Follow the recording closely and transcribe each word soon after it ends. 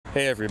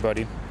Hey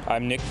everybody,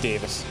 I'm Nick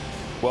Davis.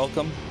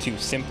 Welcome to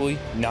Simply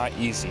Not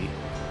Easy,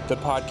 the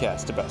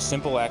podcast about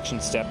simple action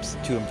steps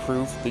to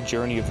improve the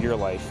journey of your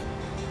life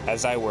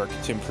as I work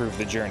to improve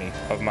the journey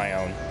of my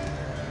own.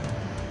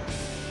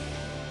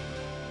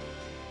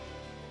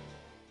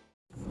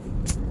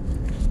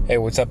 Hey,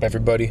 what's up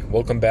everybody?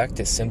 Welcome back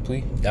to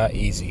Simply Not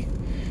Easy.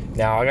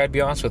 Now, I gotta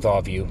be honest with all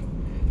of you.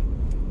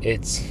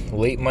 It's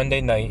late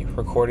Monday night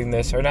recording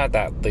this, or not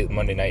that late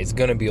Monday night, it's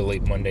gonna be a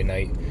late Monday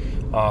night.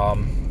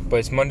 But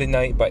it's Monday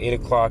night by 8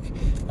 o'clock.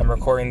 I'm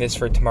recording this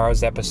for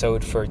tomorrow's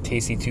episode for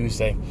Tasty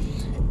Tuesday.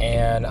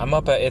 And I'm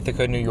up at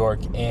Ithaca, New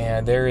York,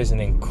 and there is an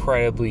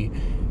incredibly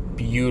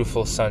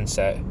beautiful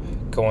sunset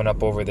going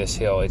up over this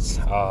hill. It's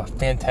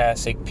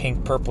fantastic,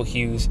 pink, purple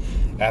hues,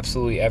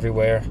 absolutely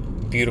everywhere.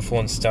 Beautiful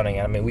and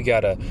stunning. I mean, we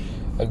got a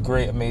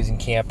great, amazing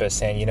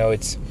campus, and,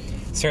 it's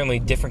certainly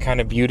different kind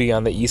of beauty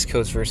on the East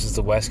Coast versus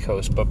the West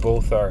Coast, but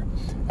both are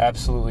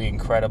absolutely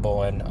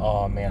incredible. And,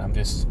 oh, man,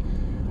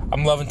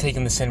 I'm loving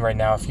taking this in right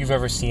now. If you've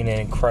ever seen an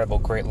incredible,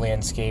 great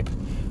landscape,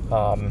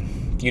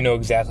 you know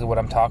exactly what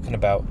I'm talking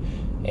about.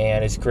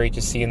 And it's great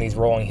just seeing these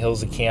rolling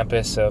hills of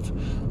campus of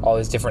all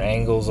these different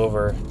angles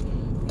over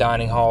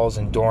dining halls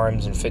and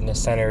dorms and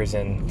fitness centers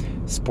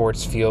and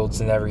sports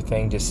fields and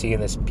everything. Just seeing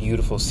this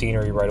beautiful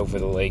scenery right over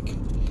the lake.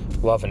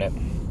 Loving it.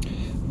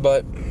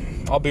 But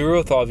I'll be real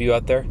with all of you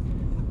out there.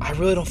 I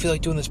really don't feel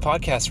like doing this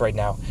podcast right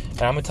now.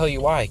 And I'm going to tell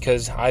you why.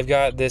 Because I've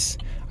got this,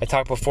 I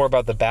talked before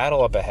about the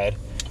battle up ahead.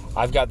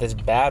 I've got this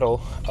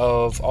battle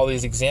of all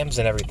these exams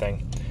and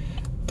everything.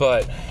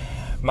 But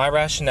my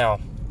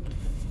rationale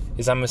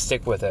is I'm going to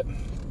stick with it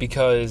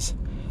because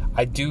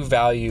I do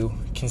value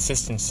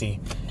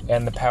consistency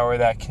and the power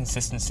that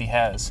consistency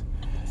has.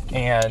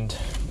 And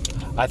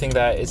I think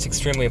that it's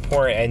extremely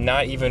important, and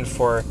not even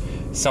for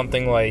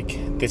something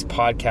like this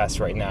podcast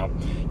right now.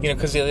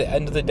 Because at the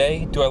end of the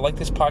day, do I like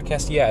this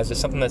podcast? Yeah. Is it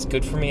something that's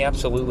good for me?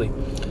 Absolutely.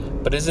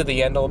 But is it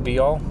the end all be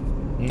all?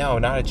 No,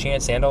 not a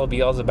chance. The end all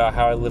be all is about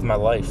how I live my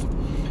life.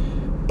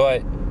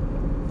 But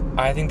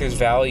I think there's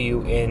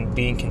value in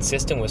being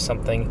consistent with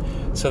something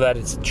so that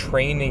it's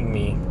training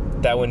me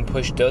that when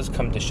push does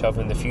come to shove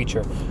in the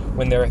future,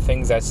 when there are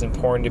things that's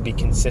important to be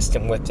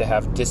consistent with, to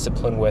have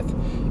discipline with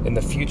in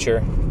the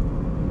future,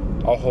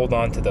 I'll hold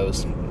on to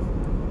those.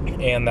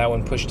 And that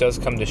when push does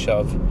come to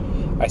shove,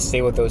 I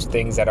stay with those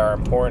things that are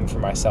important for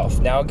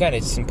myself. Now, again,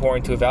 it's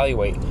important to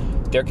evaluate.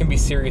 There can be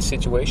serious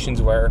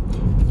situations where,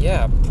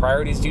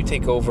 priorities do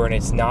take over, and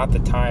it's not the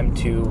time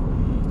to,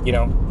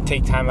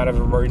 take time out of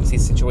an emergency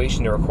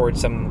situation to record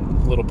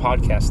some little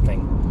podcast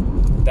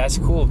thing. That's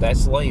cool.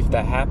 That's life.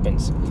 That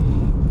happens.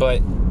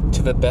 But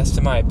to the best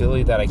of my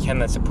ability that I can,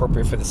 that's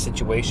appropriate for the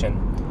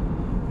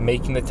situation,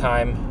 making the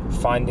time,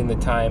 finding the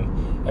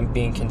time, and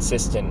being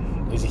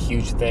consistent is a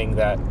huge thing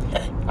that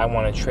I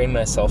want to train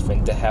myself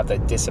in to have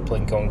that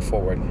discipline going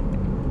forward.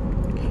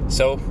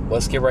 So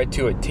let's get right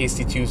to it.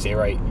 Tasty Tuesday,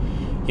 right?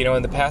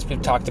 In the past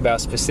we've talked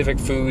about specific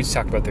foods,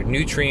 talked about their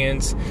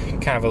nutrients,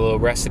 kind of a little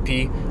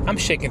recipe. I'm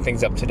shaking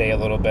things up today a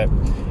little bit.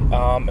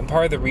 And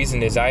part of the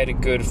reason is I had a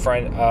good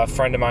friend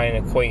of mine,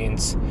 an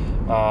acquaintance,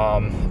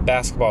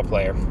 basketball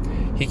player.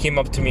 He came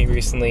up to me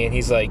recently and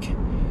he's like,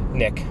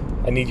 "Nick,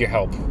 I need your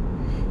help."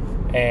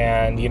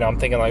 And, I'm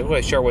thinking like,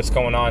 "Well, sure, what's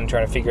going on?"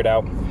 Trying to figure it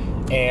out.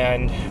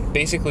 And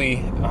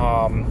basically,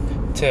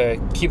 to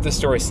keep the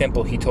story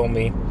simple, he told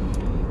me,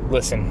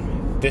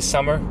 "Listen, this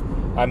summer,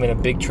 I'm in a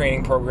big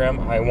training program.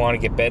 I want to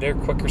get better,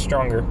 quicker,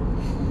 stronger.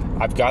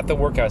 I've got the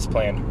workouts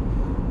planned.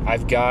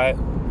 I've got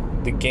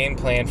the game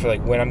plan for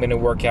when I'm going to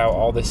work out,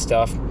 all this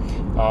stuff.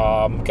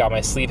 Got my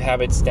sleep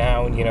habits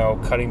down,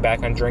 cutting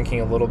back on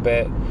drinking a little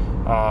bit.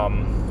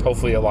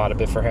 Hopefully a lot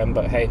of it for him,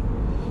 but hey,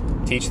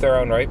 teach their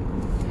own, right?"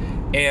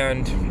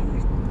 And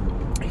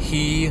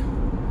he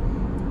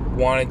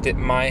wanted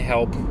my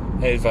help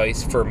and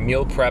advice for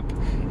meal prep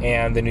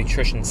and the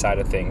nutrition side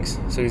of things.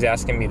 So he's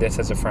asking me this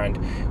as a friend,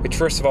 which,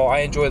 first of all, I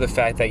enjoy the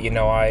fact that,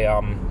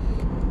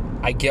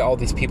 I get all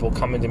these people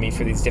coming to me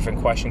for these different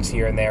questions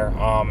here and there.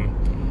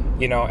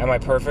 Am I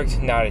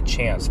perfect? Not a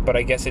chance. But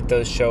I guess it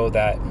does show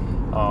that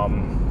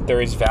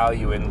there is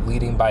value in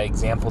leading by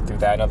example through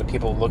that, and other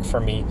people look for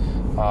me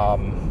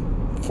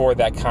for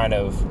that kind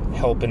of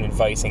help and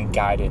advice and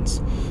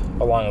guidance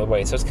along the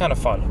way. So it's kind of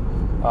fun.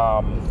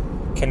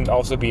 Can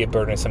also be a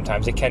burden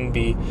sometimes. It can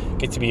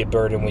get to be a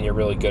burden when you're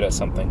really good at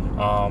something.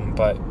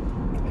 But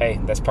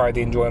hey, that's part of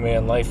the enjoyment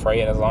in life, right?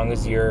 And as long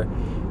as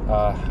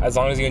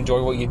you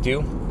enjoy what you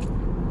do,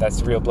 that's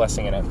the real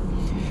blessing in it.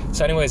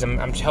 So anyways,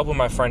 I'm helping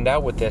my friend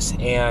out with this,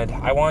 and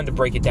I wanted to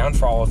break it down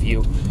for all of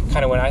you.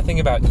 Kind of when I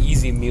think about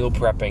easy meal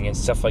prepping and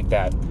stuff like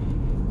that,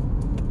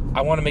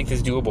 I want to make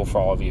this doable for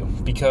all of you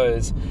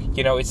because,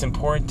 it's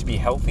important to be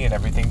healthy and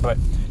everything, but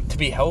to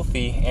be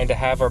healthy and to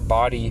have our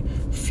body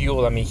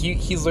fueled. I mean,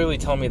 he's literally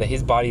telling me that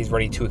his body is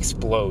ready to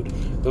explode.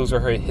 Those are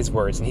his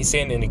words, and he's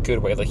saying it in a good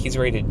way. Like, he's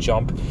ready to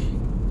jump.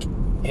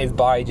 His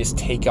body just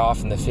take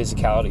off in the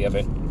physicality of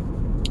it.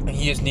 And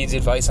he just needs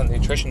advice on the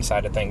nutrition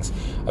side of things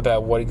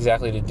about what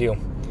exactly to do.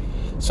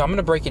 So I'm going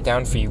to break it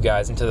down for you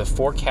guys into the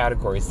 4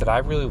 categories that I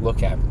really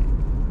look at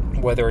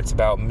whether it's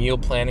about meal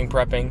planning,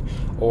 prepping,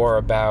 or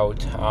about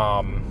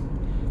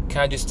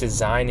kind of just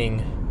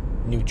designing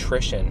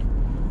nutrition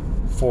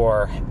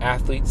for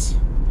athletes,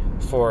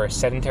 for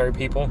sedentary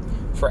people,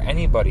 for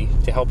anybody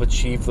to help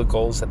achieve the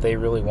goals that they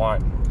really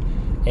want.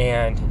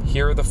 And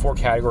here are the 4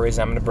 categories.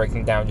 I'm going to break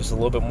them down just a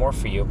little bit more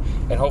for you.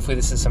 And hopefully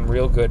this is some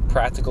real good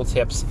practical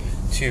tips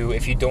to,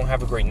 if you don't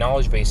have a great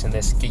knowledge base in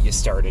this, get you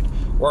started.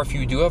 Or if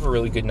you do have a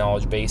really good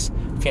knowledge base,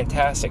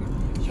 fantastic.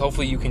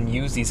 Hopefully you can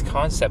use these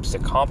concepts to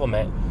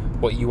complement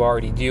what you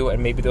already do,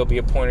 and maybe there'll be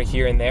a pointer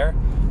here and there.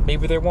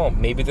 Maybe there won't.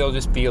 Maybe there'll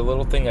just be a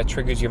little thing that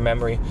triggers your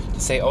memory to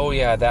say, oh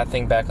yeah, that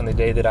thing back in the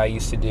day that I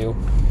used to do.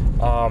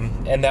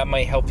 And that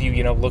might help you,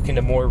 look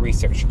into more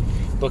research,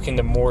 look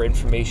into more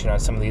information on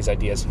some of these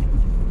ideas.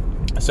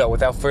 So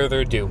without further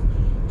ado,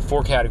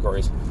 4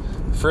 categories.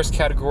 First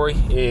category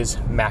is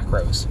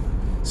macros.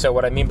 So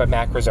what I mean by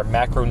macros are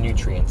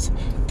macronutrients.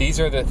 These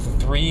are the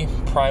 3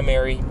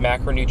 primary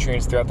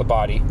macronutrients throughout the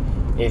body: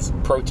 is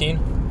protein,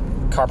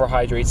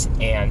 carbohydrates,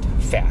 and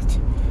fat.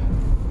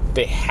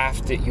 You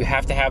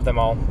have to have them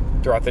all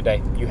throughout the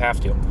day. You have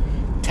to.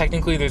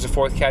 Technically, there's a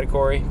 4th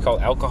category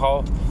called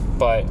alcohol,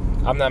 but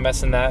I'm not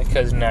messing that,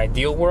 because in an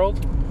ideal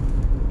world,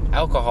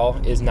 alcohol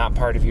is not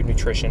part of your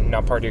nutrition,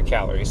 not part of your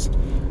calories.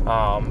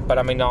 But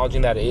I'm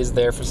acknowledging that it is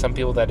there for some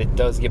people, that it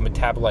does get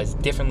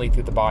metabolized differently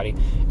through the body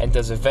and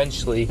does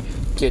eventually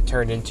get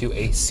turned into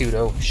a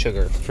pseudo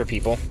sugar for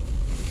people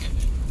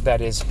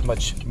that is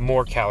much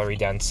more calorie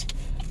dense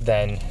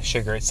than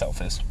sugar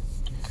itself is.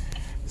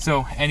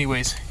 So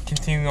anyways,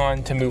 continuing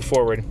on to move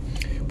forward,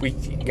 we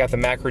got the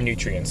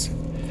macronutrients.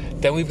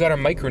 Then we've got our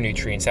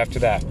micronutrients after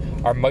that.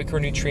 Our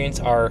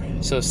micronutrients are,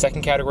 so the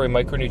second category,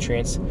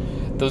 micronutrients,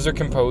 those are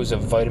composed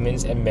of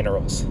vitamins and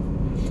minerals.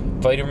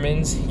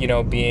 Vitamins,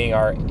 being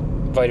our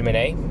vitamin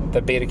A,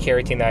 the beta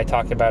carotene that I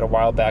talked about a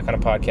while back on a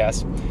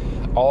podcast.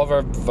 All of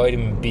our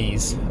vitamin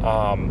Bs,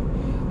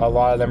 a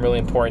lot of them really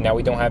important. Now,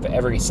 we don't have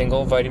every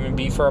single vitamin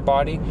B for our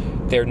body.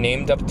 They're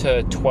named up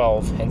to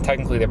 12, and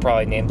technically they're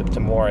probably named up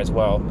to more as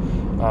well.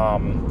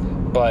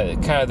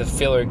 But kind of the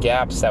filler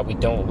gaps that we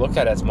don't look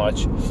at as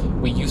much,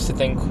 we used to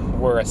think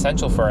were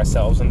essential for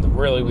ourselves, and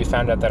really we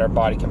found out that our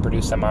body can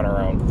produce them on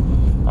our own.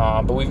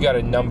 But we've got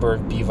a number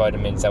of B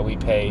vitamins that we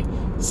pay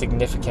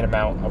significant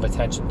amount of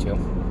attention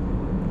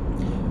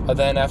to.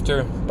 Then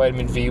after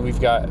vitamin V,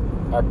 we've got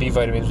our B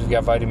vitamins. We've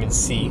got vitamin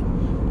C.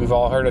 We've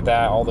all heard of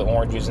that, all the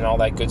oranges and all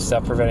that good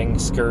stuff, preventing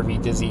scurvy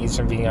disease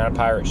from being on a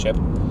pirate ship.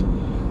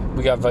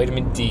 We got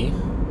vitamin D.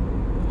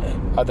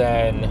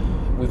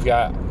 Then we've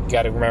got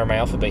to remember my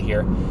alphabet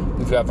here.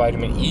 We've got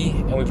vitamin E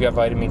and we've got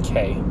vitamin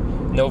K.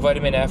 No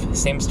vitamin F.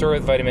 Same story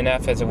with vitamin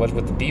F as it was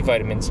with the B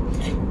vitamins.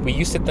 We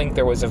used to think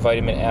there was a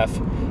vitamin F.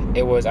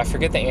 It was, I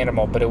forget the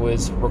animal, but it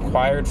was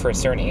required for a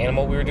certain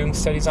animal we were doing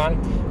studies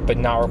on, but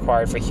not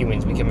required for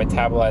humans. We can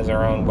metabolize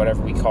our own,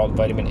 whatever we called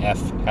vitamin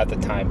F at the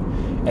time.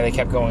 And they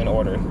kept going in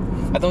order.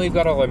 And then we've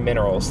got all our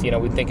minerals.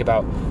 We think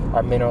about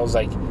our minerals,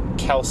 like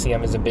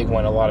calcium is a big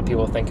one a lot of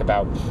people think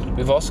about.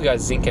 We've also got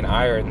zinc and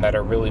iron that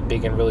are really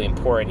big and really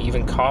important,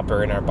 even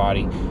copper in our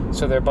body.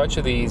 So there are a bunch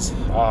of these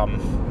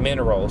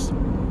minerals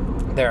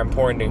that are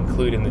important to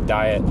include in the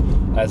diet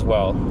as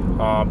well,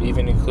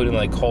 even including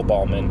like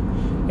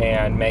cobalamin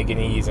and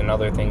manganese and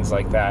other things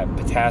like that.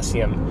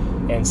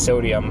 Potassium and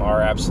sodium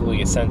are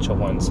absolutely essential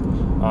ones.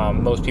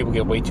 Most people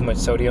get way too much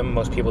sodium.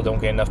 Most people don't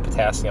get enough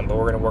potassium, but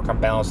we're going to work on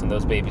balancing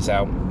those babies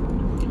out.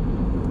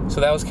 So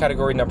that was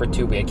category number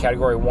 2. We had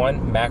category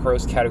 1,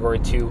 macros, category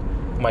 2,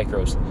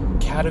 micros.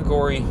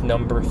 Category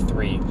number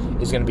 3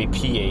 is going to be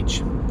pH.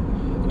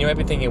 And you might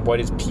be thinking,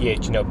 what is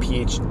pH?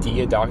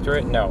 PhD, a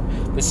doctorate? No,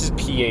 this is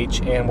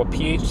pH, and what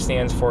pH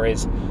stands for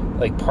is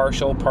like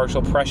partial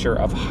pressure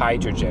of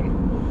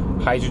hydrogen.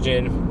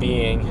 Hydrogen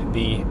being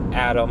the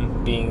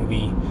atom, being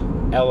the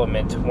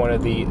element, one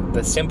of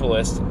the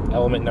simplest,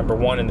 element number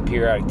 1 in the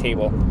periodic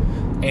table.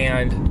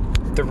 And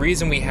the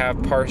reason we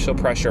have partial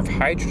pressure of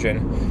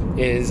hydrogen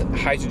is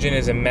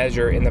a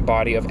measure in the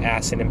body of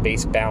acid and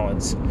base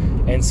balance.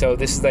 And so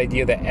this is the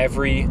idea that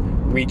every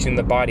region in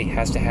the body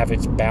has to have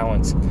its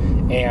balance.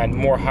 And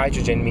more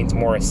hydrogen means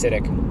more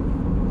acidic.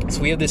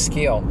 So we have this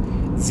scale,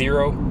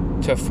 0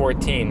 to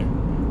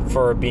 14,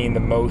 for being the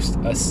most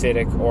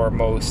acidic or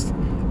most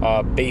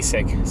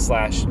basic /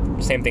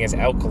 same thing as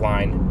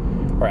alkaline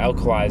or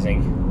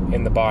alkalizing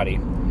in the body.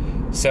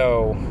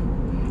 So,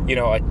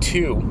 a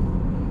 2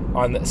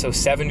 so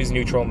 7 is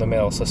neutral in the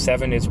middle, so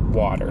 7 is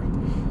water.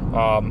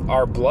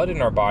 Our blood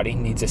in our body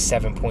needs a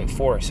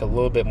 7.4, so a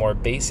little bit more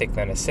basic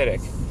than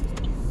acidic.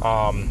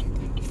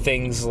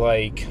 Things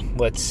like,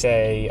 let's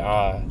say,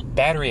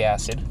 battery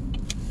acid,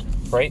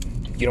 right?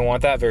 You don't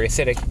want that, very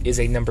acidic, is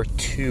a number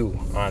 2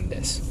 on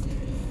this.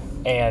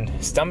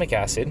 And stomach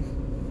acid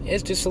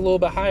is just a little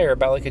bit higher,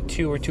 about like a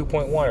 2 or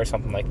 2.1 or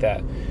something like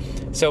that.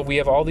 So we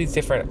have all these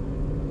different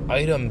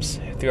items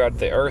throughout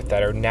the earth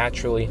that are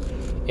naturally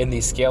in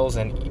these scales,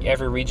 and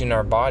every region in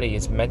our body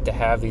is meant to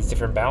have these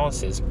different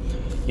balances.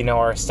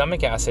 Our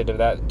stomach acid of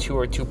that 2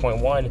 or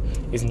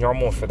 2.1 is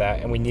normal for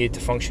that, and we need it to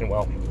function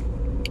well.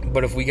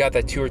 But if we got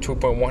that 2 or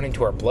 2.1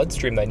 into our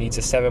bloodstream that needs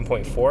a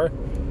 7.4,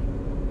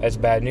 that's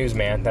bad news,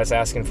 man. That's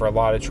asking for a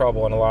lot of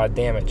trouble and a lot of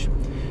damage.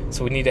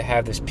 So we need to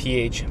have this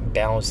pH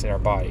balanced in our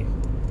body.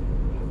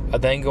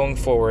 Then going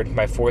forward,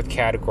 my fourth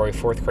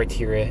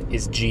criteria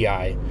is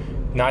GI.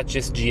 Not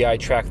just GI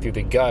tract through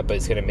the gut, but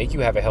it's going to make you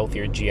have a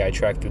healthier GI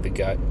tract through the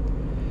gut.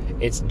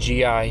 It's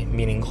GI,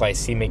 meaning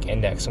glycemic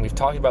index. And we've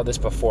talked about this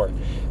before.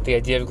 The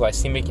idea of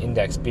glycemic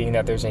index being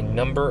that there's a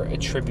number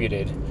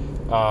attributed,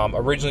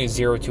 originally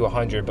 0 to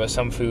 100, but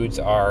some foods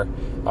are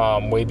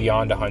way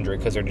beyond 100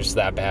 because they're just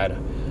that bad.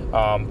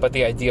 But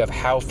the idea of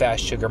how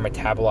fast sugar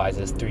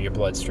metabolizes through your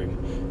bloodstream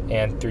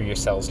and through your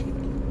cells.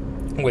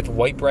 With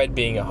white bread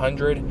being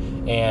 100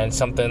 and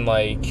something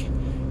like,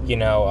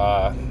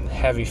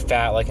 heavy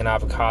fat like an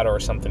avocado or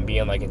something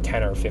being like a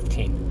 10 or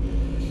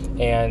 15.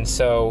 And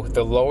so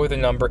the lower the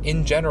number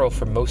in general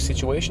for most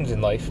situations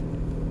in life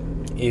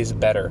is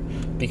better,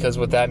 because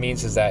what that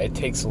means is that it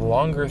takes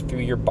longer through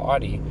your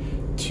body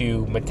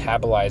to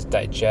metabolize,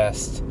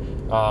 digest,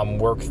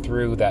 work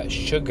through that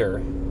sugar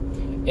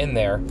in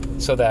there,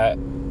 so that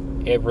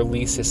it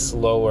releases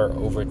slower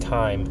over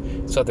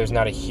time, so there's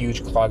not a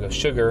huge clog of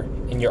sugar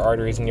in your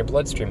arteries and your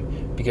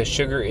bloodstream, because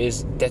sugar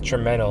is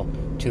detrimental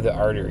to the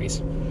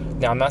arteries.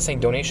 Now, I'm not saying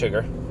don't eat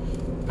sugar.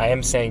 I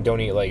am saying don't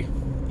eat like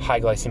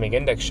high glycemic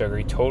index sugar.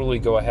 You totally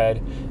go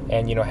ahead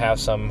and have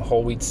some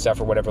whole wheat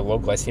stuff or whatever, low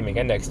glycemic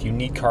index. You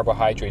need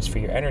carbohydrates for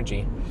your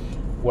energy.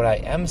 What I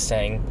am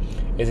saying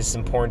is it's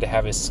important to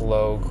have a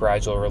slow,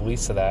 gradual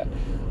release of that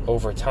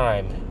over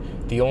time.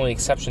 The only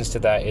exceptions to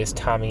that is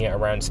timing it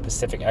around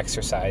specific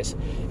exercise.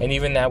 And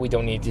even that we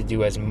don't need to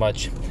do as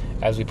much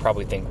as we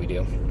probably think we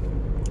do.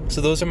 So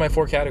those are my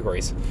 4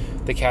 categories.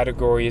 The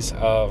categories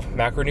of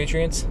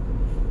macronutrients,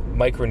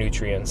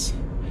 micronutrients,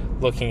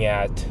 looking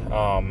at,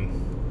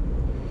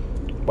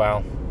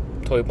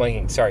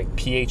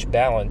 pH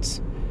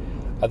balance.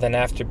 Then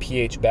after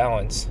pH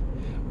balance,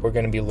 we're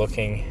going to be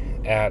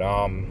looking at,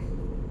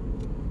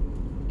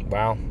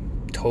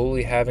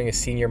 totally having a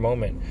senior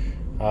moment.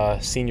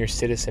 Senior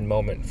citizen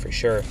moment for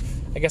sure.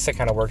 I guess that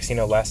kind of works.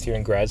 Last year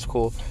in grad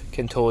school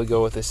can totally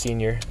go with a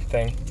senior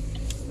thing.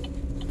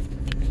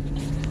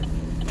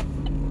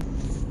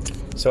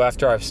 So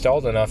after I've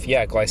stalled enough,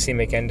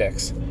 glycemic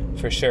index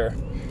for sure.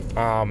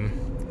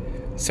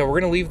 So we're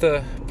going to leave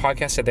the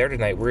podcast at there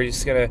tonight. We're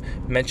just going to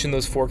mention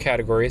those 4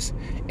 categories.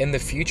 In the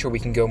future, we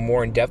can go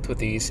more in depth with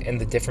these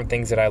and the different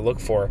things that I look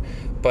for.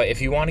 But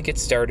if you want to get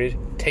started,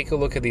 take a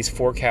look at these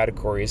 4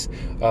 categories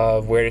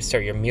of where to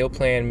start your meal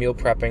plan, meal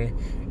prepping,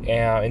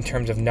 in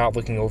terms of not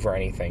looking over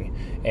anything.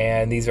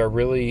 And these are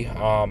really,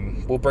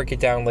 we'll break it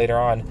down later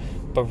on,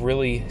 but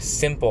really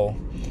simple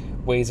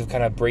ways of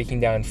kind of breaking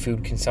down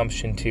food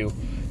consumption to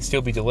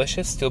still be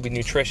delicious, still be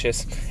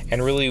nutritious,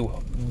 and really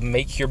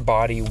make your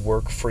body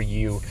work for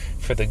you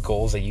for the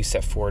goals that you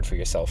set forward for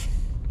yourself.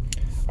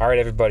 All right,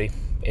 everybody,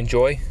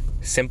 enjoy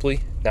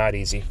Simply Not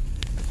Easy.